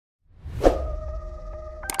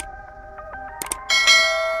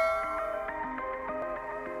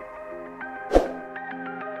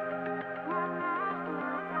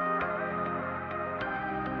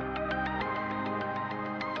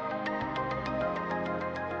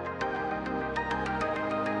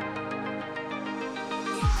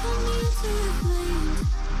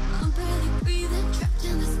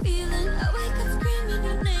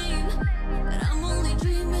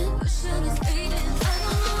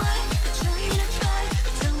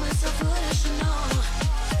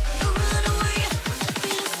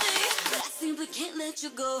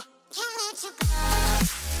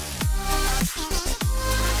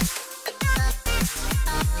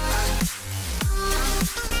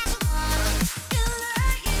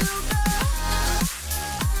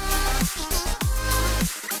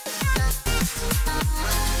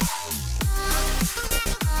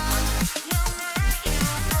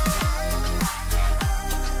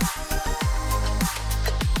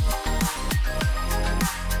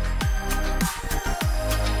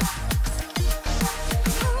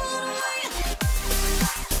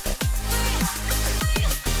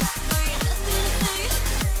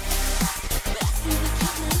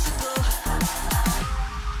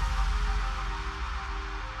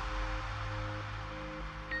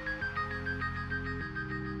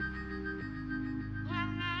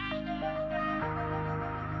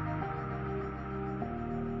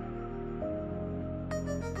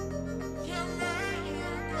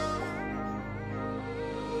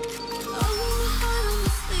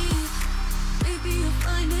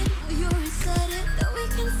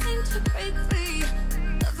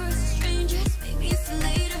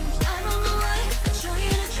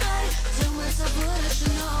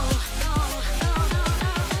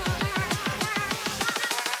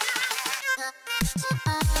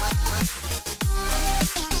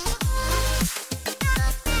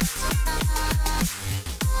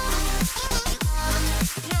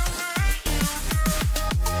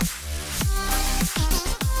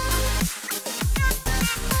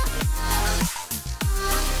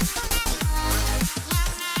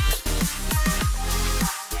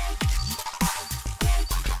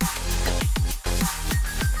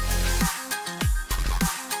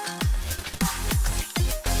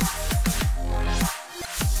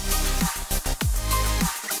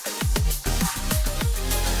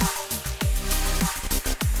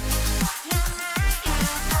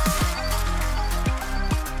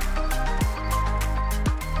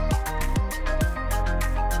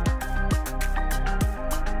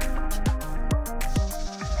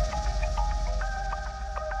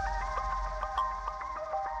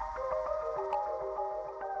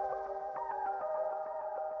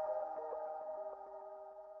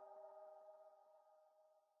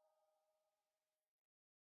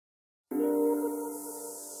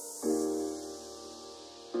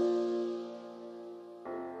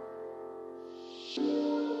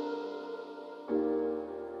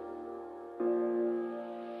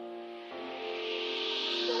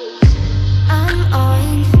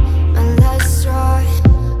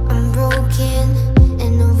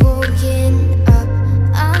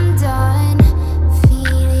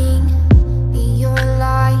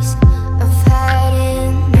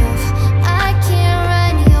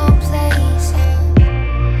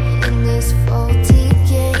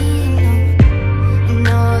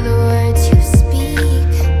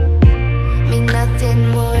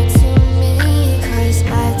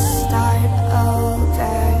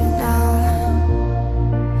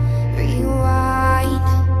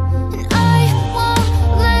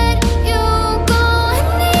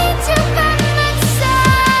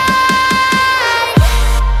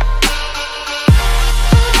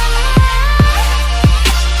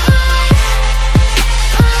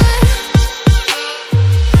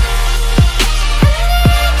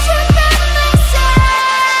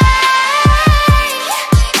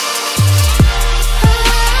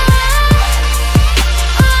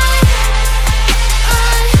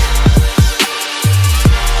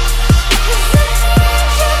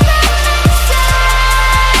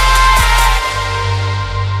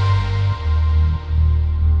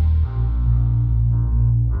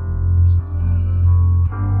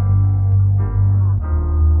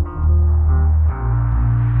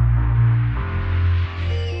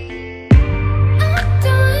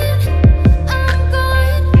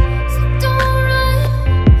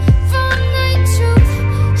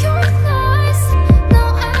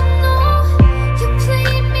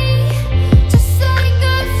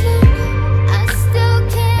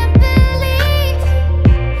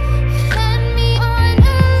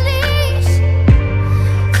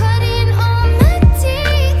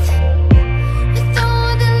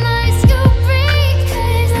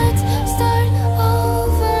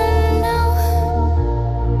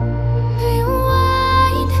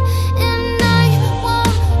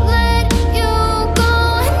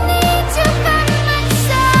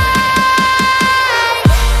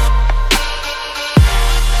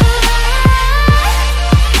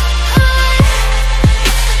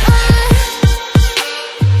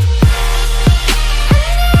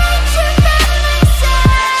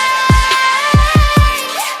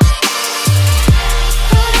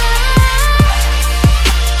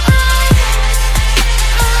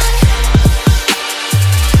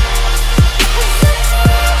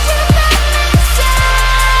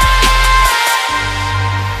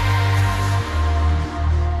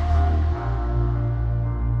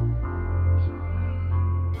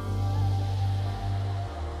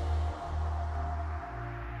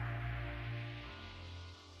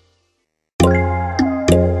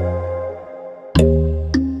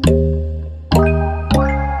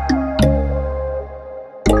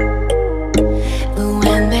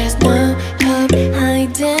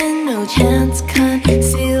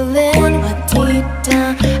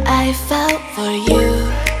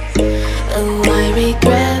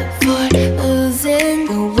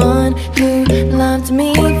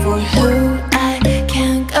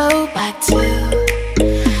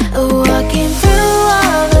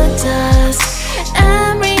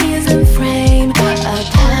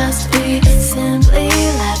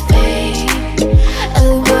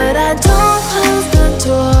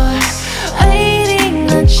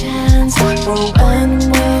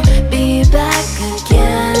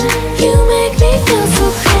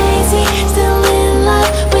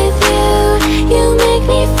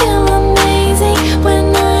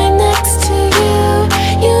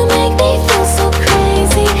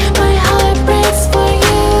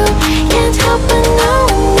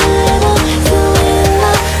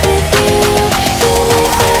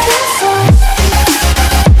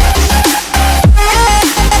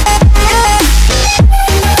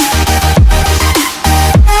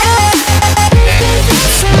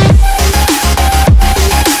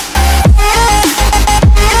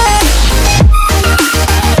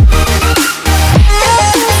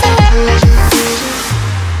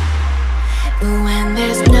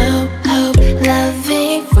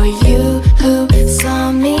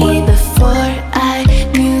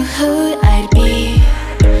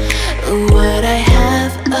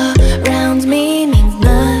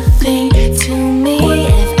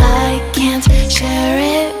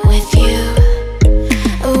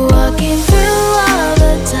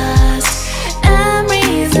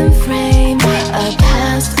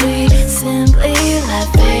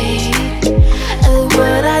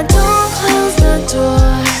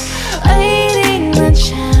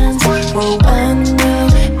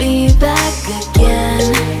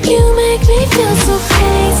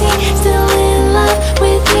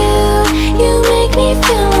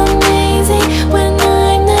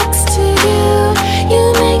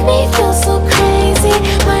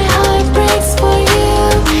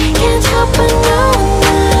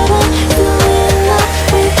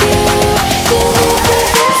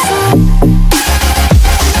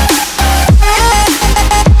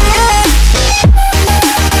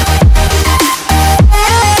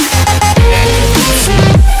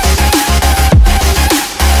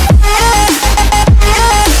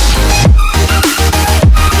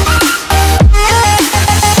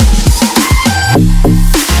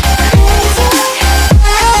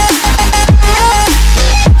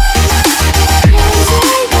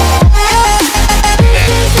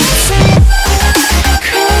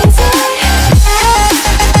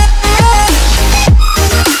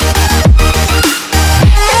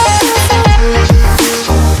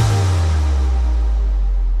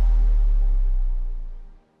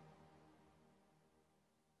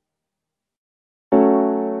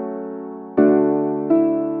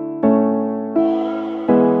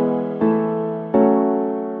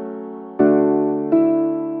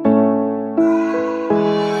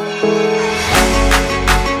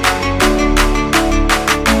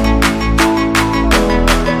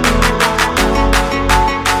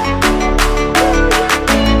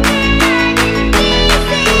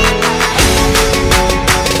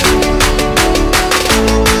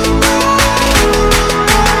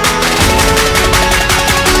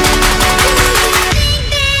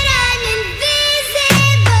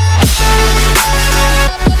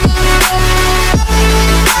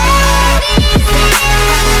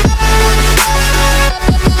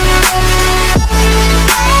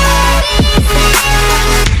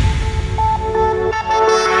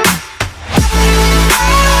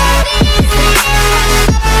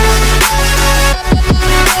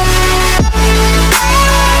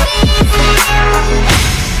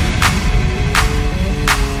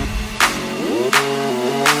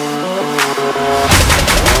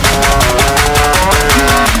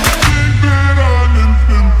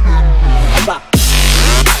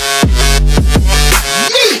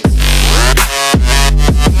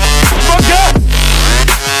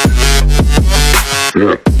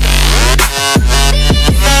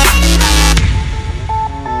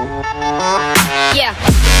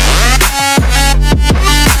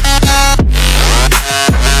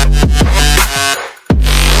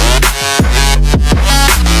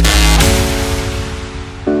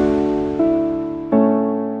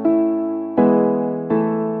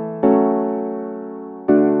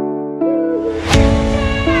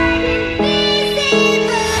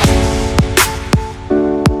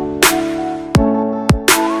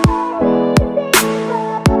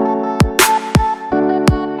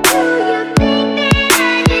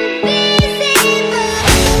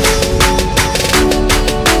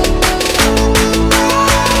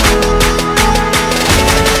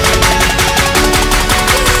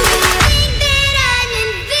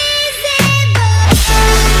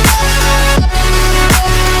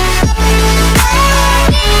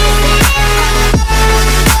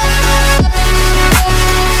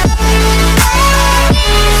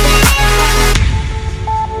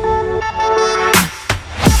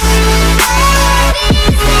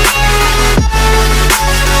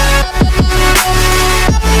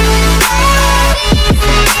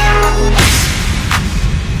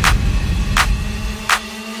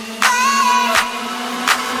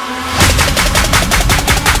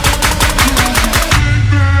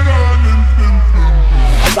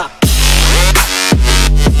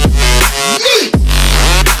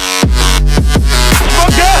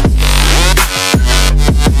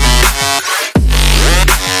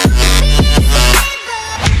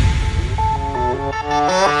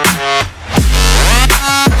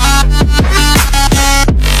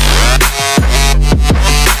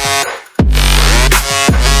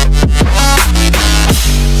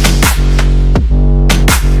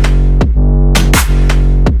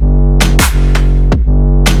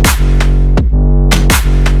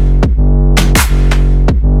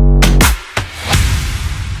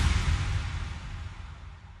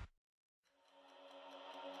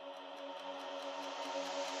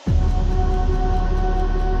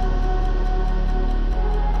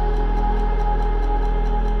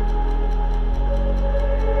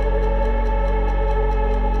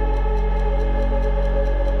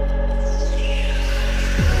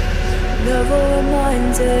Never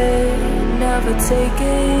reminded, never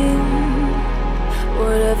taking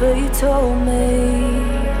whatever you told me.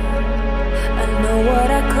 I know what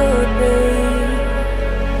I could be,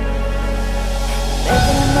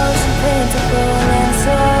 making emotion paintable. And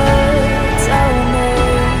so tell me,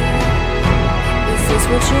 is this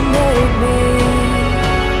what you made me?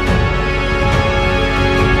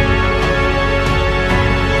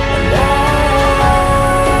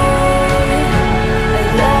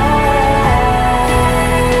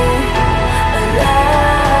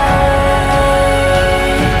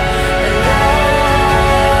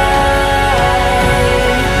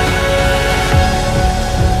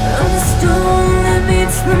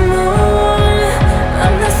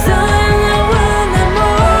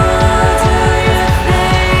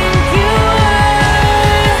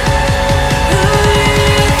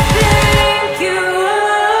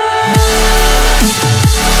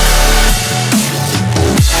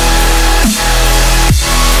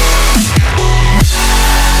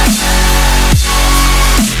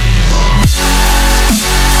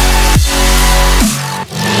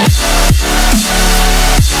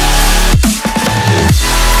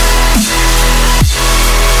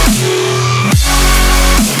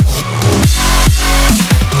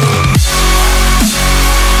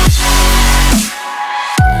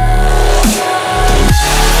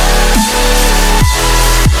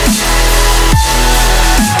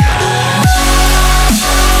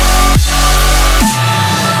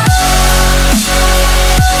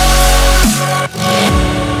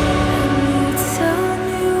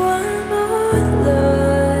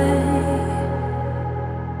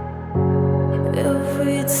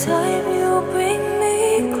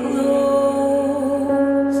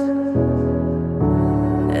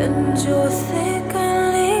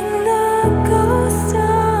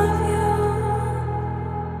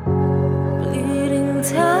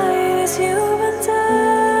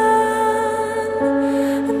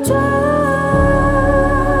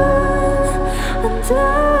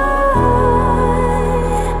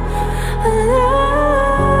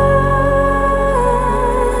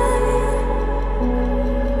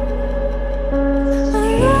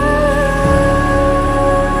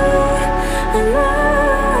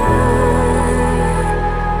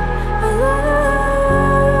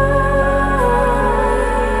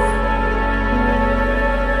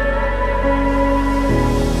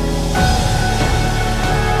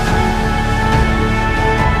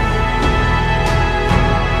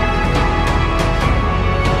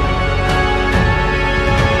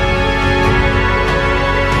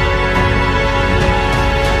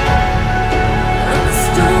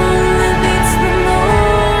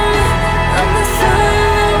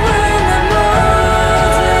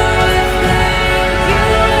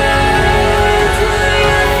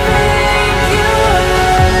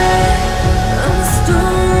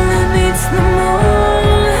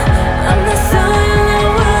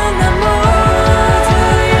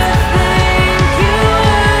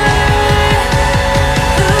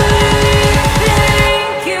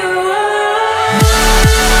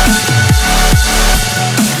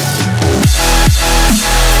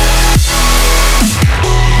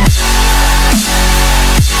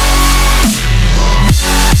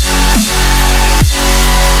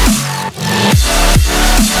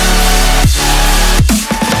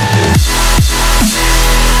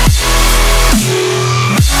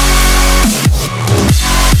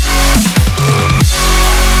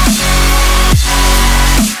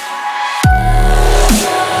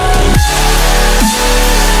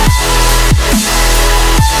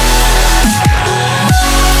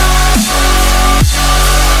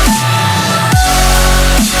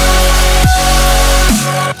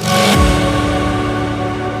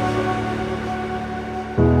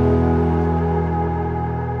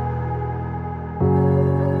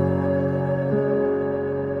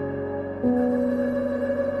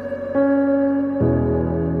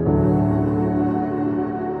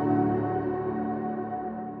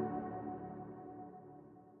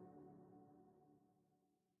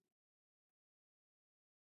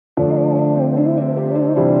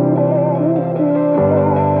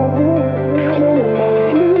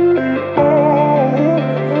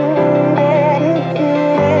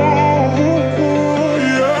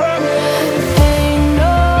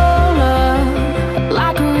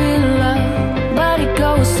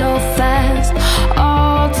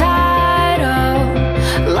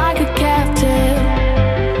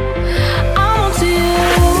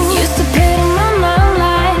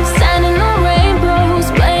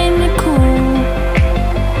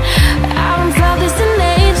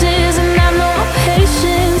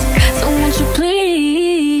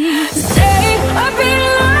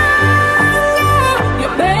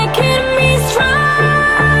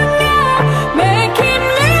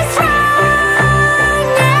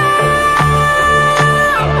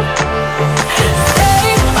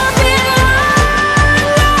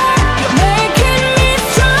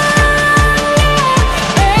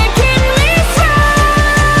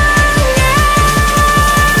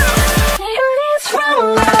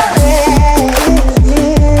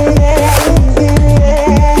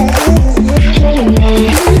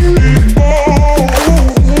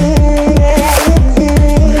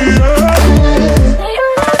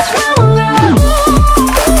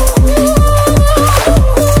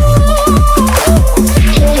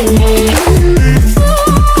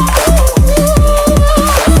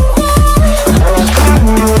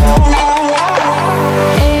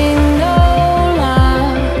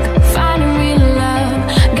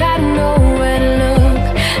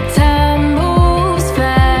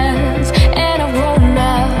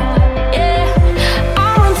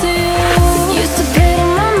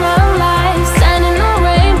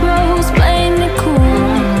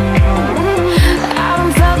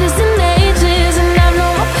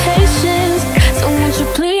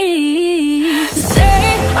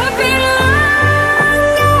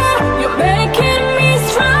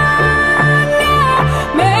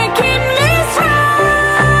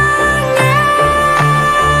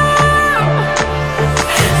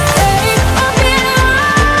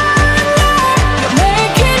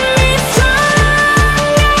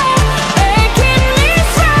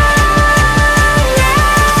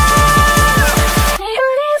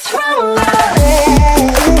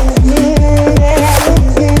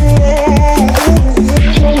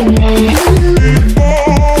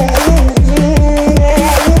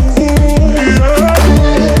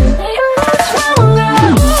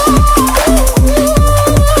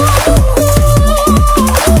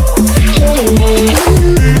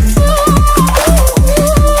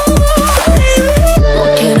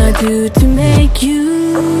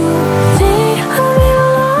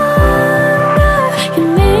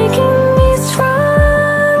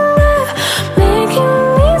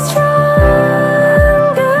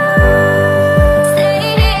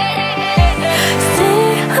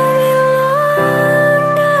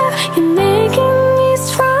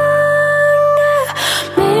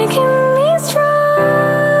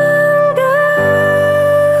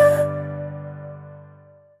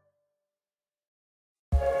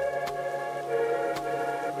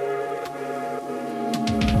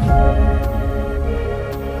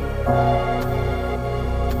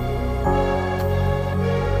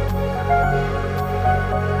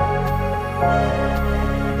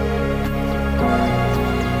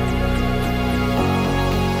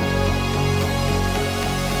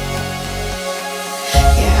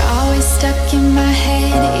 Stuck in my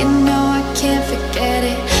head, you know I can't forget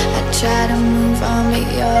it. I try to move on, but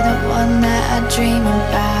you're the one that I dream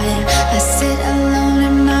about. I sit alone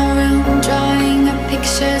in my room, drawing up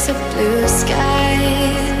pictures of blue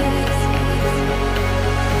skies.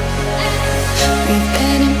 We've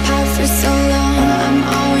been apart for so long, I'm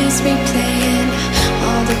always replaying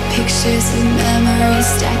all the pictures and memories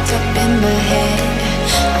stacked up in my head.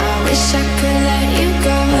 I wish I could let you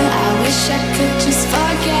go, I wish I could just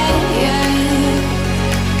forget you.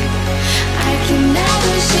 I can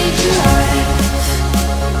never shake you off.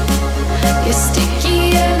 You're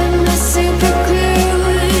stickier than my super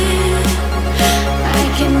glue. I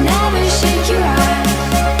can never shake you off.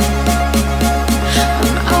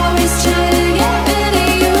 I'm always trying to get rid of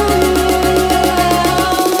you.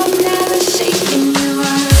 I'm never shaking you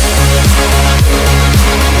off.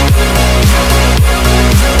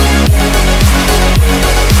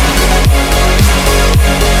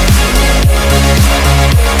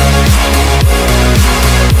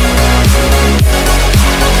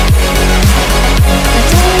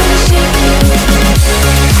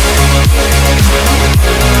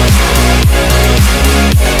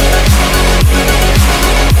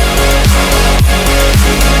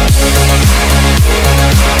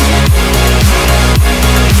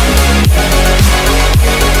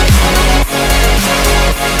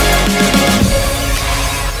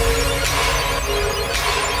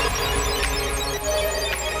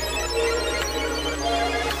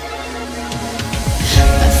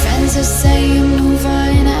 To say you move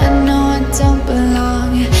on, I know I don't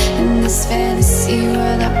belong in this fantasy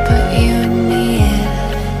world I put you in the air.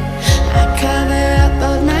 I cover up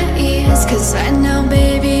both my ears, cause I know,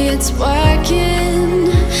 baby, it's working.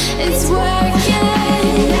 It's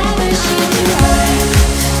working. Never shake you off.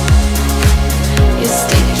 You're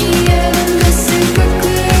stickier than the super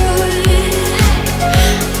glue.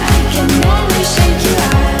 I can never shake you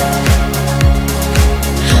off.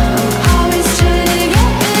 I'm always trying to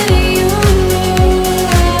get rid of you.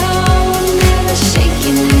 I'm never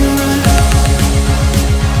shaking you off.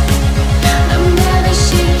 I'm never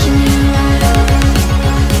shaking you off.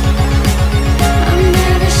 I'm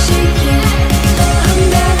never shaking. I'm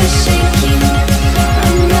never shaking.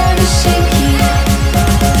 I'm never shaking.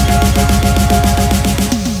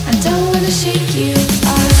 I don't wanna shake you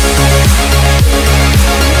off.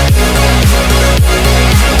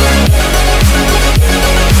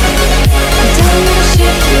 I don't wanna shake you off. I don't wanna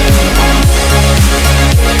shake you off.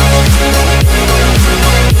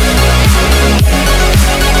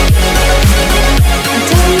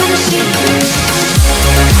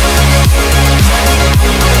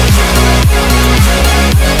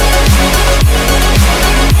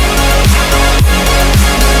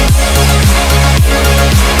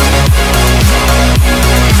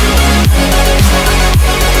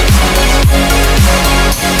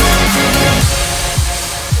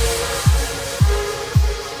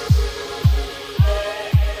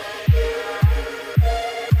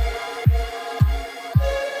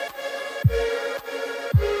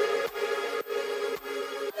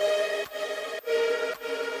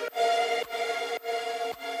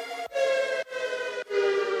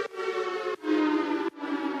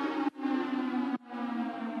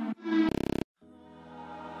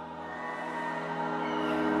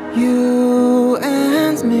 You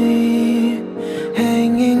and me,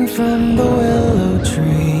 hanging from the willow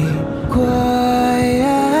tree,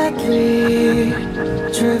 quietly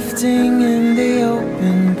drifting in the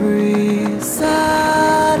open breeze.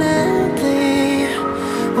 Suddenly,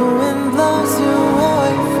 the wind blows you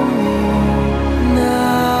away from me.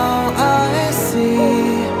 Now I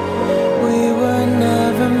see we were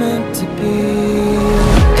never meant to be.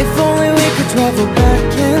 If only we could travel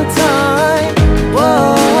back in time.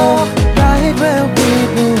 Whoa, right where we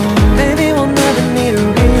belong. Maybe we'll never need a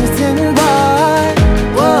reason why.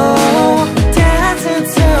 Whoa, dance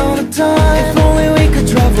until the dawn. If only we could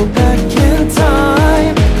travel back in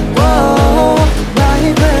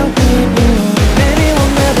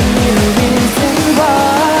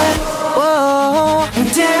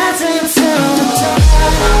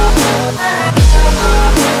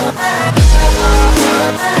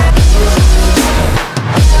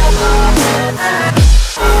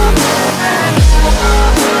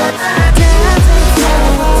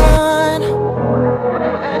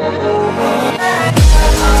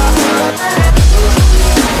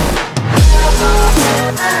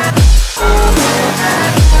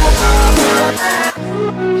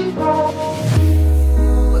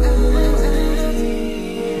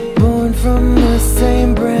from the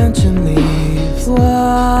same branch and leaves,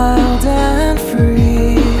 wild and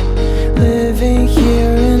free, living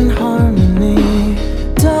here in harmony.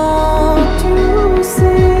 Don't you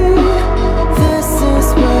see, this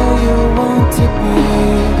is where you want to be.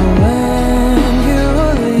 When you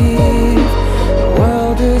leave, the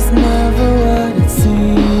world is never what it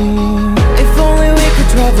seems. If only we could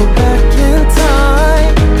travel back in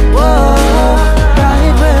time, whoa,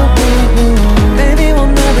 right where we belong. Maybe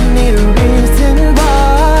we'll never need a reason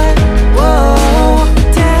why, whoa,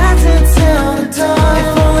 dancing till the dawn. If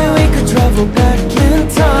only we could travel back in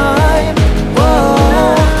time,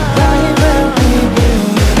 whoa, right where we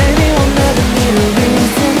belong. Maybe we'll never need a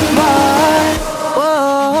reason why,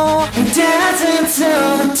 whoa, dancing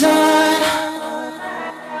till the dawn.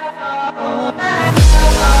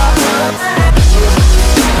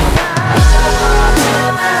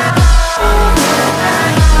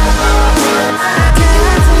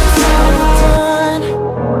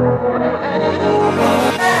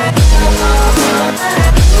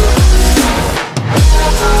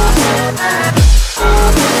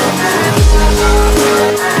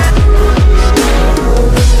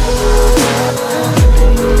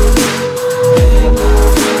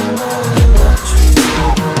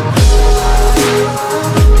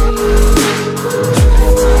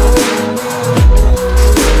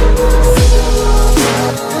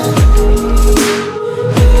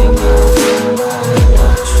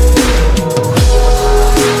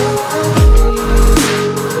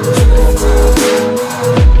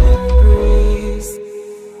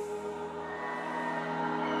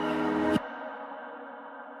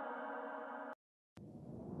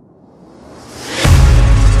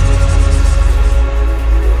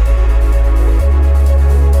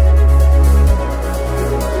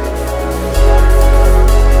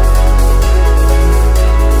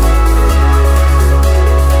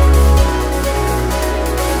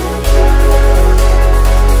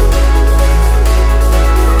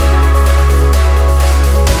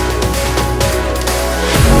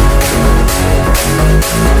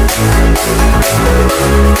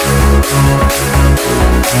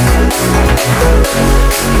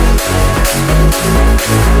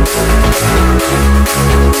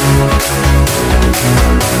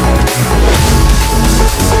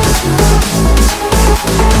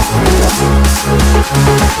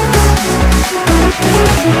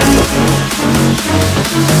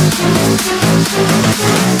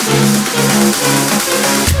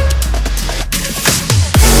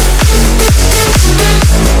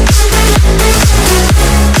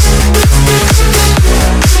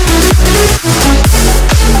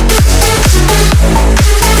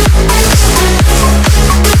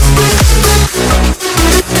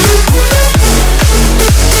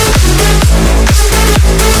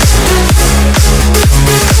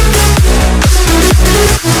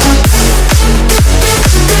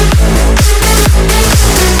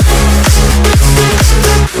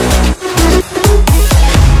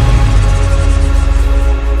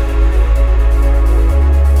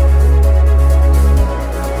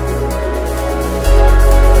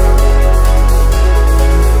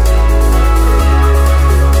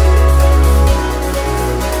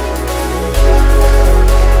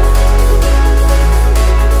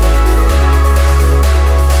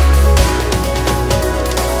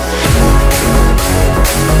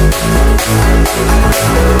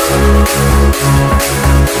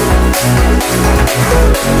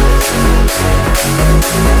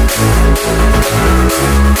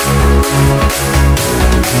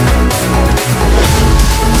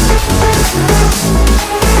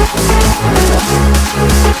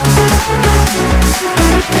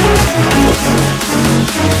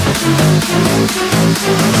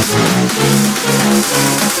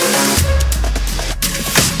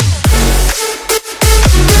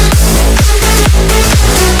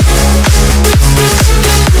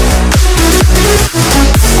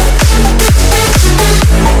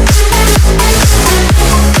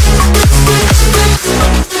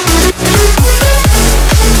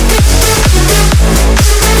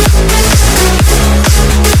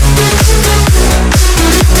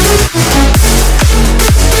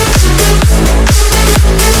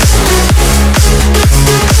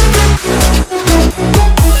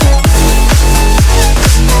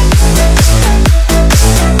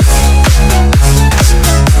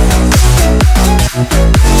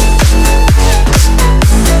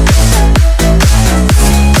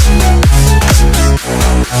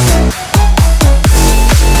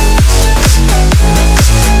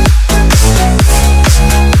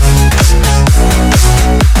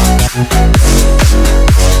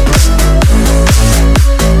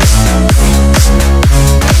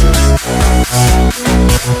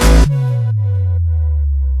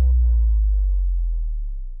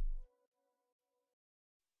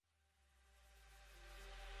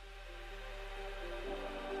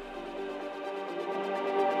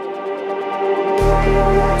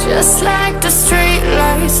 Just like the street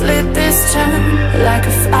lights lit this town, like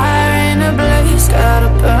a fire in a blaze, gotta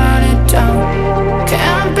burn it down.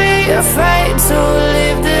 Can't be afraid to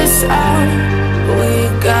leave this out. We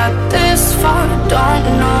got this far, don't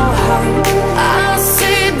know how. I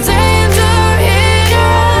see danger in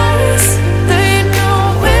your eyes. They know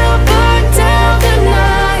we'll burn down the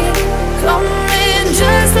night. Coming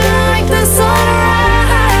just like the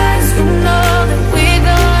sunrise. You know that we're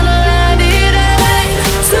gonna let it away.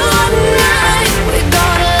 Tonight we're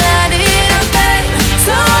gonna let it away.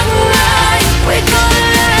 Tonight we're gonna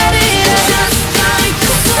let it away. Just like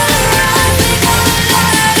the sunrise, we're gonna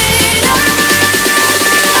let it away.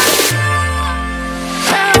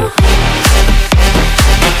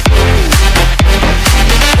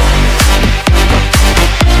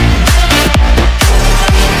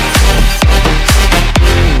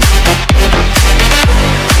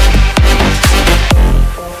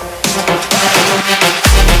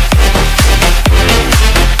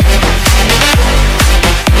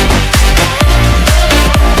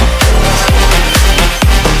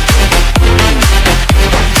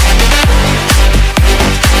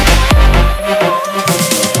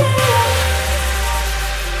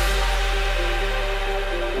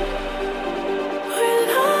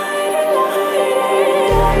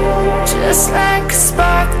 Just like a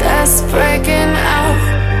spark that's breaking out.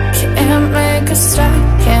 Can't make a stop,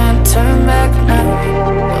 can't turn back now.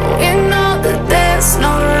 We know that there's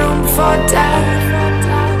no room for doubt.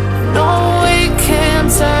 No, we can't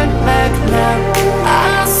turn back now.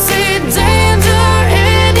 I see danger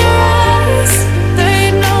in your eyes. They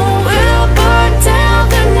know we'll burn down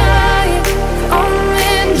the night.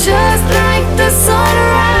 Coming just like the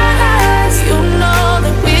sunrise. You know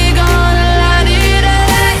that we're gonna let it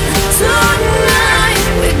away. Tonight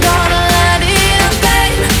we're gonna let it away.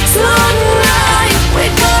 Tonight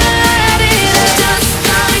we're gonna let it away. Just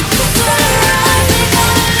like the sunrise, we're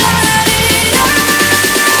gonna let it away.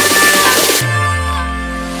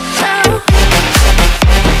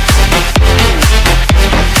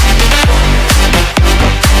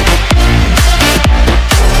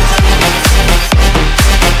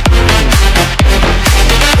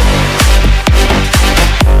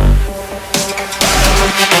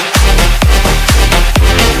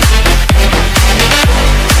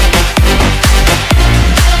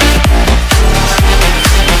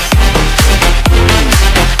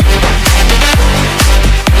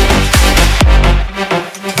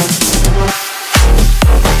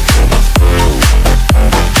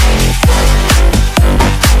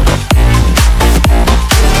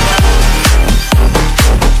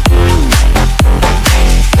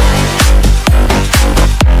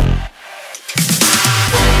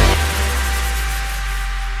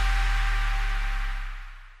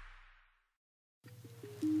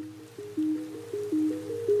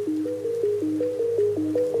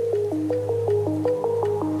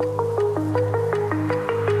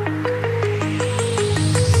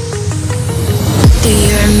 Do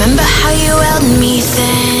you remember how you held me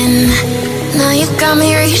then? Now you got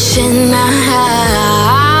me reaching out.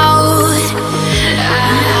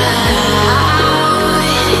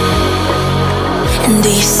 And do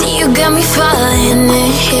you see you got me falling in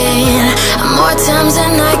more times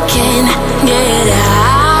than I can get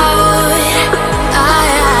out.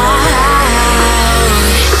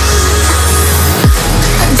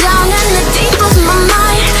 Down in the deep of my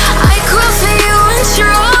mind, I crawl for you and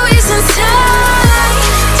you're always inside.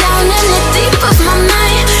 Down in the deep of my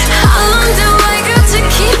mind, how long do I got to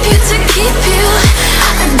keep you, to keep you?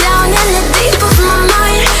 Down in the deep of my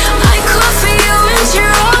mind, I crawl for you and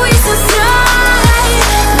you're always inside.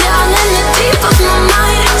 Down in the deep of my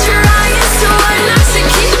mind, trying so hard not to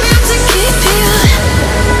keep you, to keep you.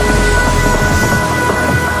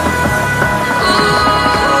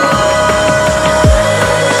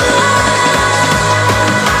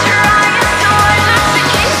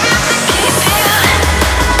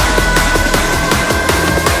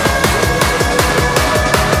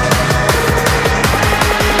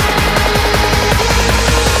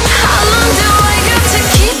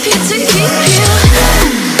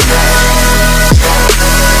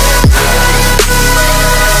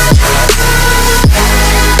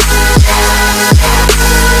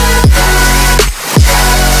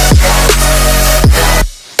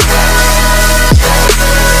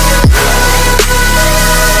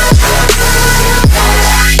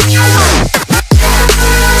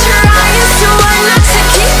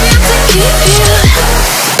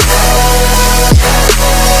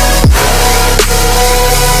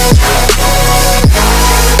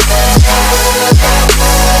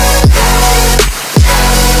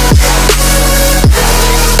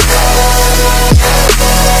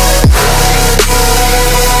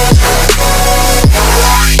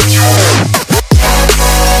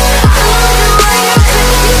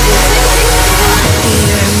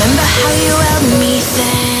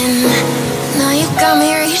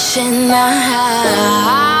 crashing out,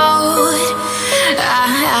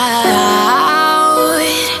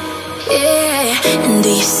 yeah. And do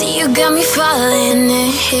you see you got me falling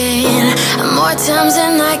in more times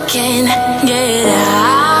than I can get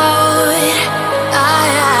out,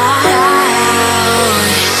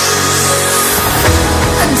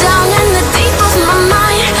 down in the deep of my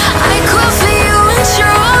mind, I crawl for you and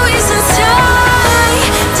you're always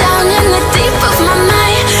inside. Down in the deep of my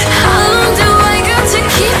mind, how long do I got to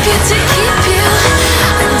keep you, to keep you?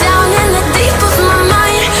 Down in the deep of my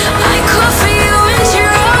mind, I crawl for you and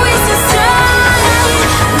you're always inside.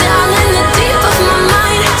 Down in the deep of my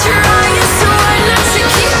mind, trying so hard not to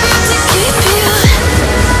keep you, to keep you.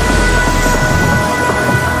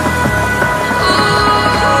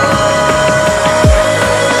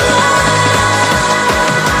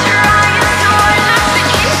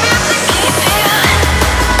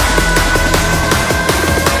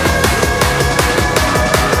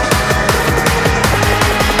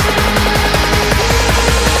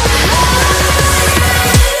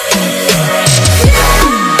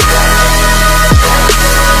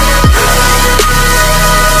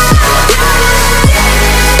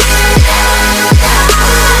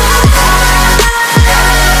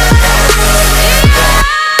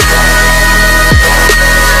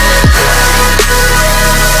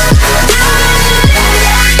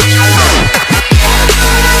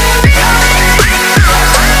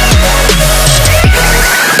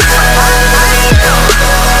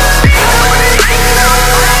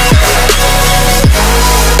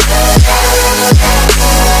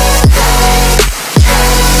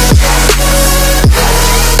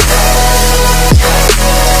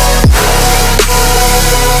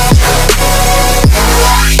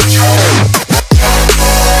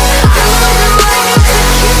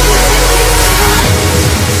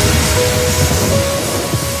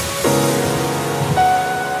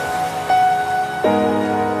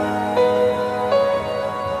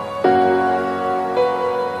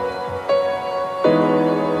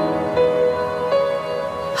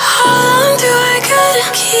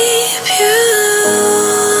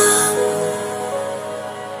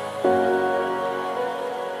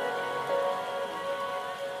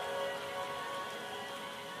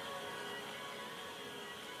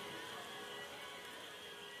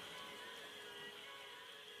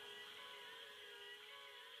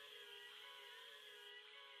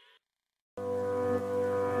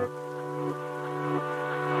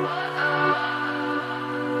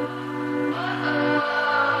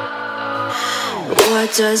 What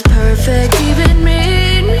does perfect even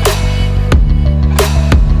mean?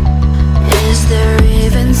 Is there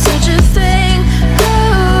even such a thing?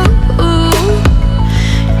 Ooh,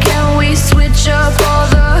 can we switch up all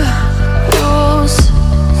the rules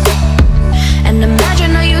and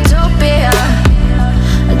imagine a utopia?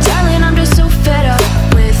 Darling, I'm just so fed up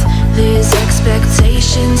with these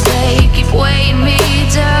expectations. They keep weighing me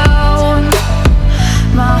down.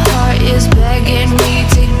 My heart is begging me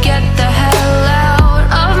to get the hell out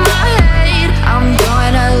of my head. I'm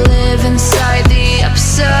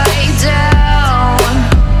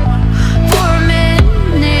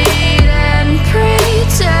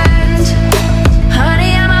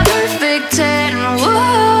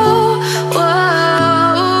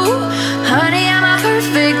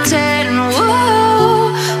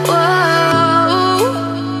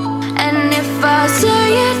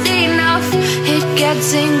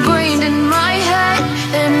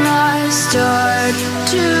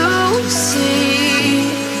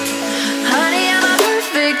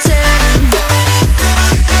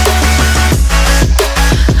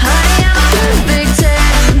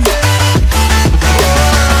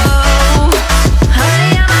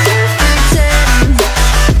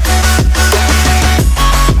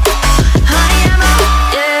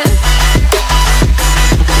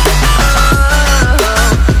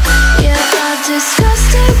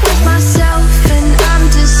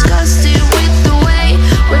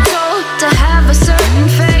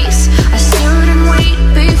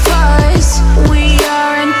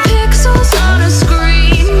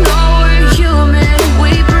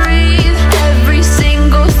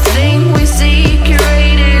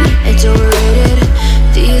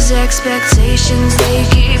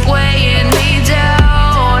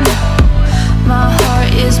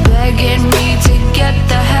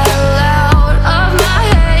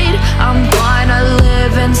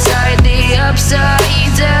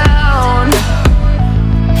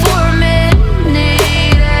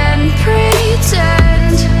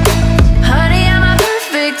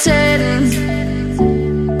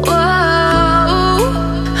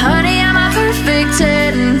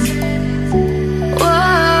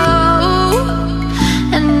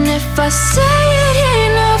I say it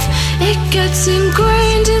enough, it gets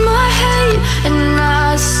ingrained in my head, and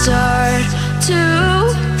I start to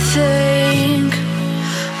think,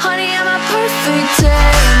 honey, I'm a perfect 10.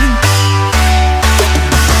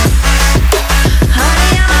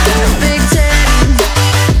 Honey, I'm a perfect 10.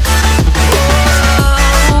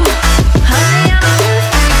 Whoa, honey, I'm a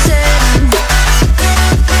perfect 10.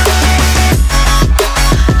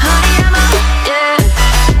 Honey, I'm a, yeah.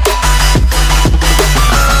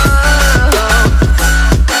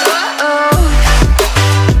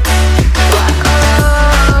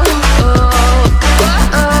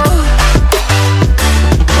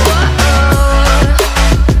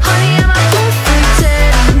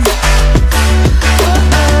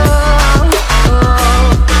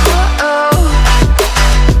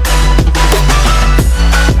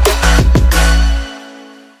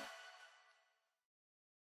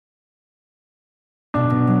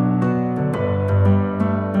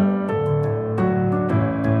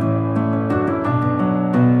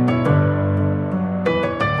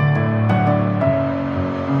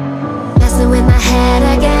 Messing with my head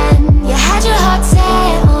again. You had your heart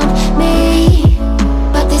set on me,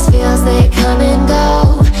 but these feels, they come and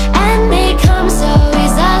go, and they come so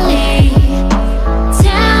easily.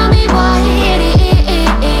 Tell me what it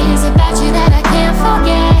is about you that I can't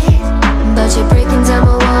forget, but you're breaking down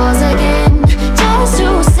my walls again just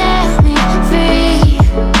to set me free.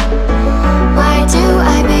 Why do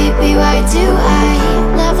I, baby, why do I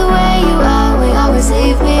love the way you always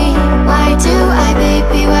leave me? Why do I,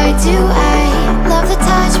 baby, why do I love the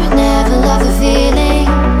touch but never love the feeling?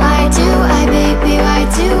 Why do I, baby, why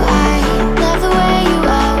do I love the way you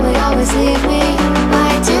always leave me?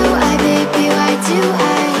 Why do I, baby, why do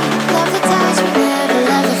I love the touch but never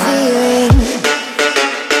love the feeling?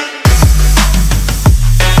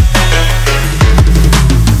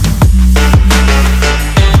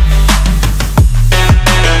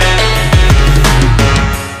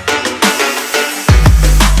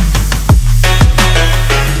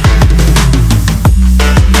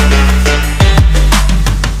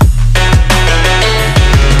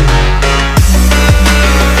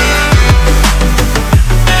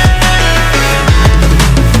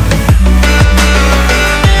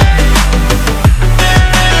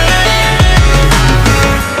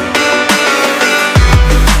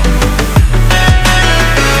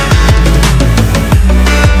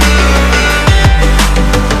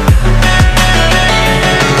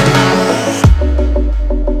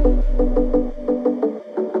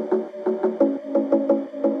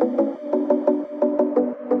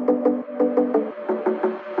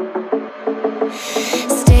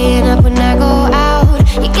 Staying up when I go out,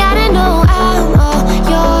 you gotta know I'm all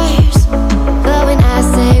yours. But when I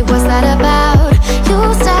say what's that about, you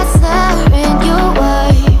start slurring your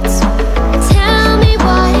words. Tell me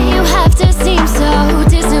why you have to seem so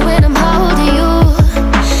distant when I'm holding you.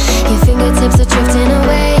 Your fingertips are drifting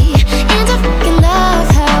away, and I fucking love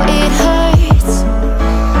how it hurts.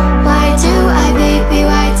 Why do I, baby,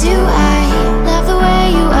 why do I love the way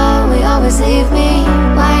you always leave me?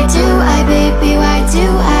 Why do I, baby, why do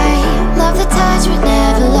I love the time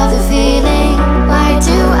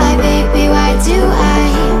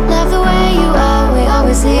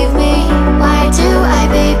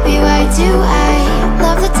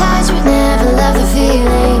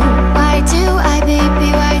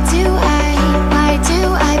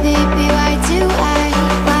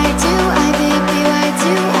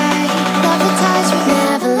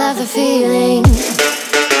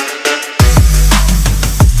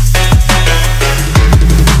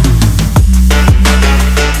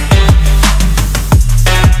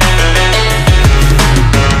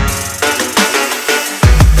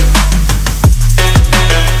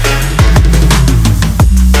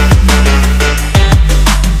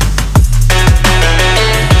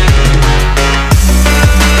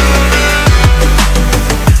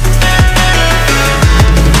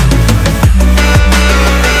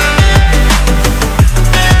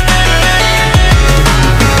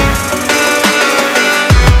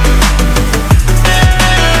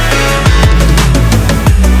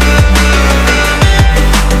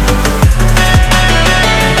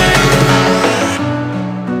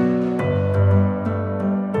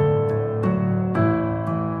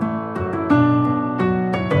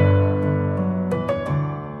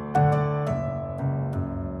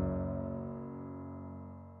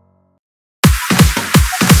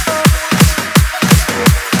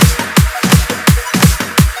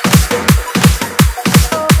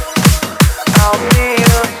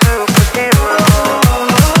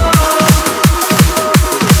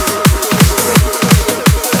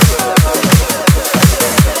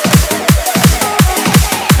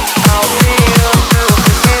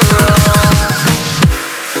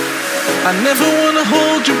I never wanna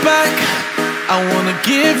hold you back. I wanna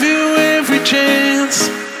give you every chance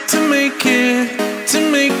to make it, to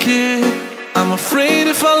make it. I'm afraid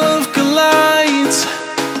if our love collides,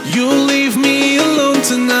 you'll leave me alone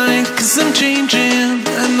tonight. 'Cause I'm changing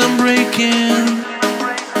and I'm breaking.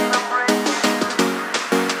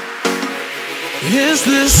 Is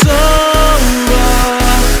this over?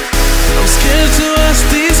 I'm scared to ask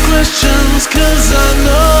these questions, 'cause I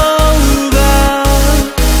know that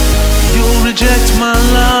you'll reject my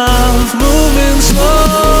love. Moving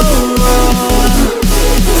slower,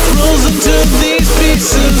 frozen to these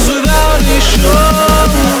pieces without a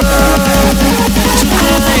shoulder to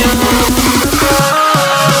cry on.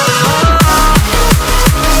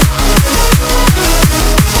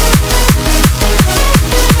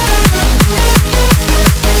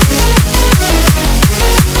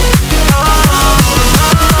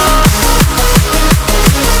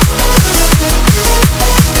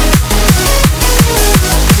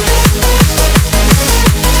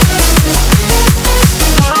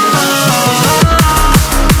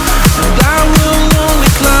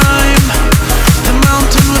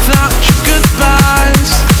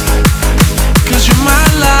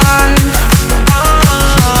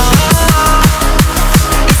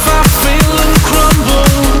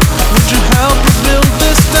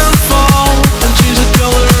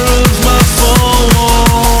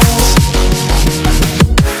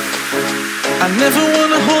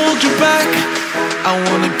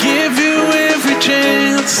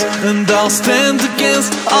 And I'll stand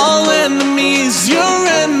against all enemies, your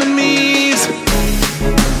enemies.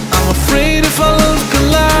 I'm afraid if our love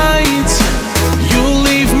collides, you'll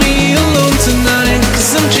leave me alone tonight.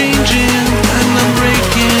 'Cause I'm changing and I'm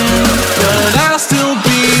breaking, but I'll still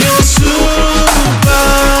be your superhero.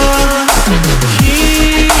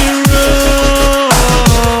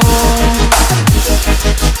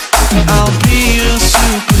 I'll be your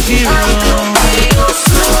superhero.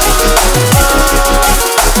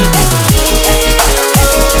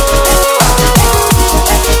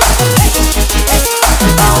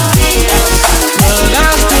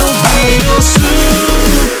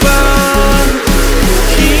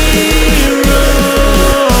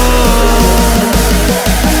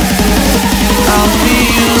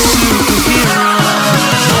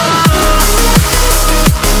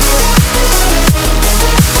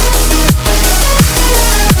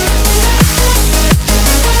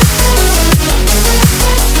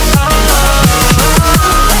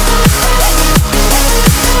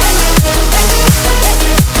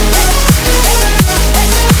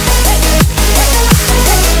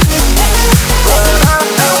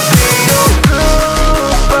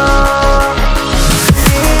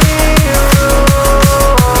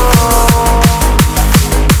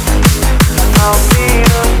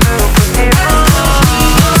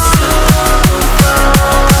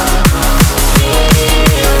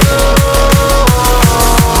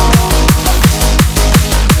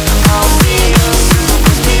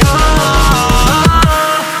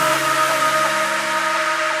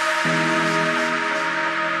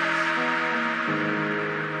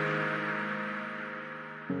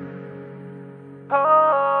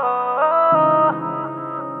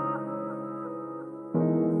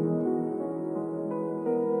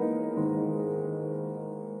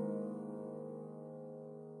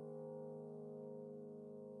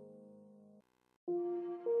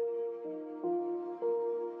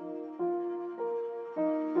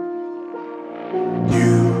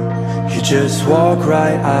 You just walk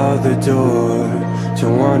right out the door.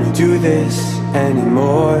 Don't wanna do this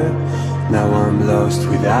anymore. Now I'm lost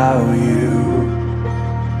without you.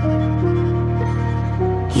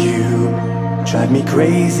 You drive me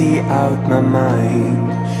crazy out my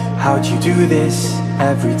mind. How'd you do this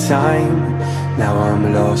every time? Now I'm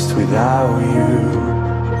lost without you.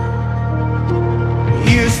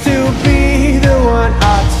 Used to be the one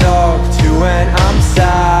I talk to when I'm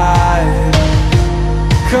sad.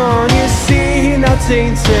 Can't you see now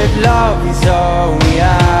tainted love is all we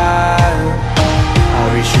have?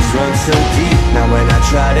 Our issues run so deep. Now when I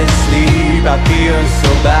try to sleep I feel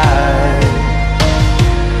so bad.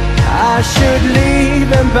 I should leave,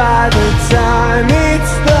 and by the time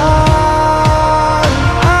it's done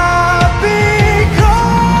I'll be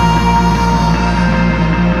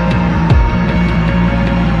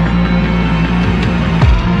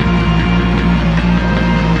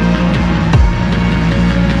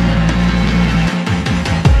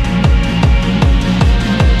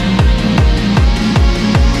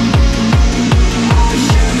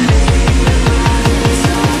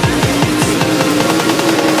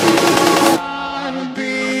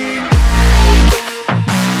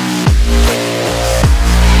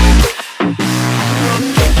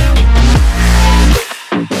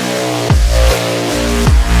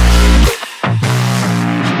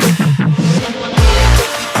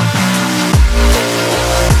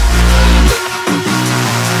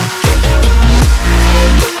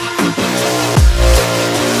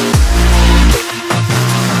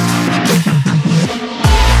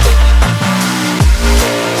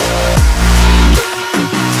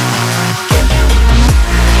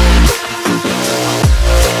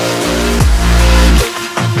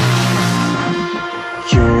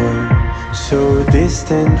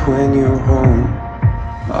distant when you're home,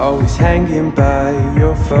 always hanging by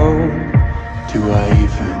your phone. Do I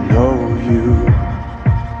even know you?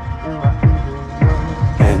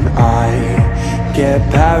 And I get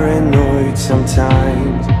paranoid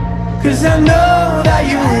sometimes, 'cause I know that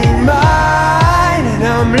you ain't mine, and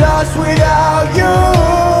I'm lost without you.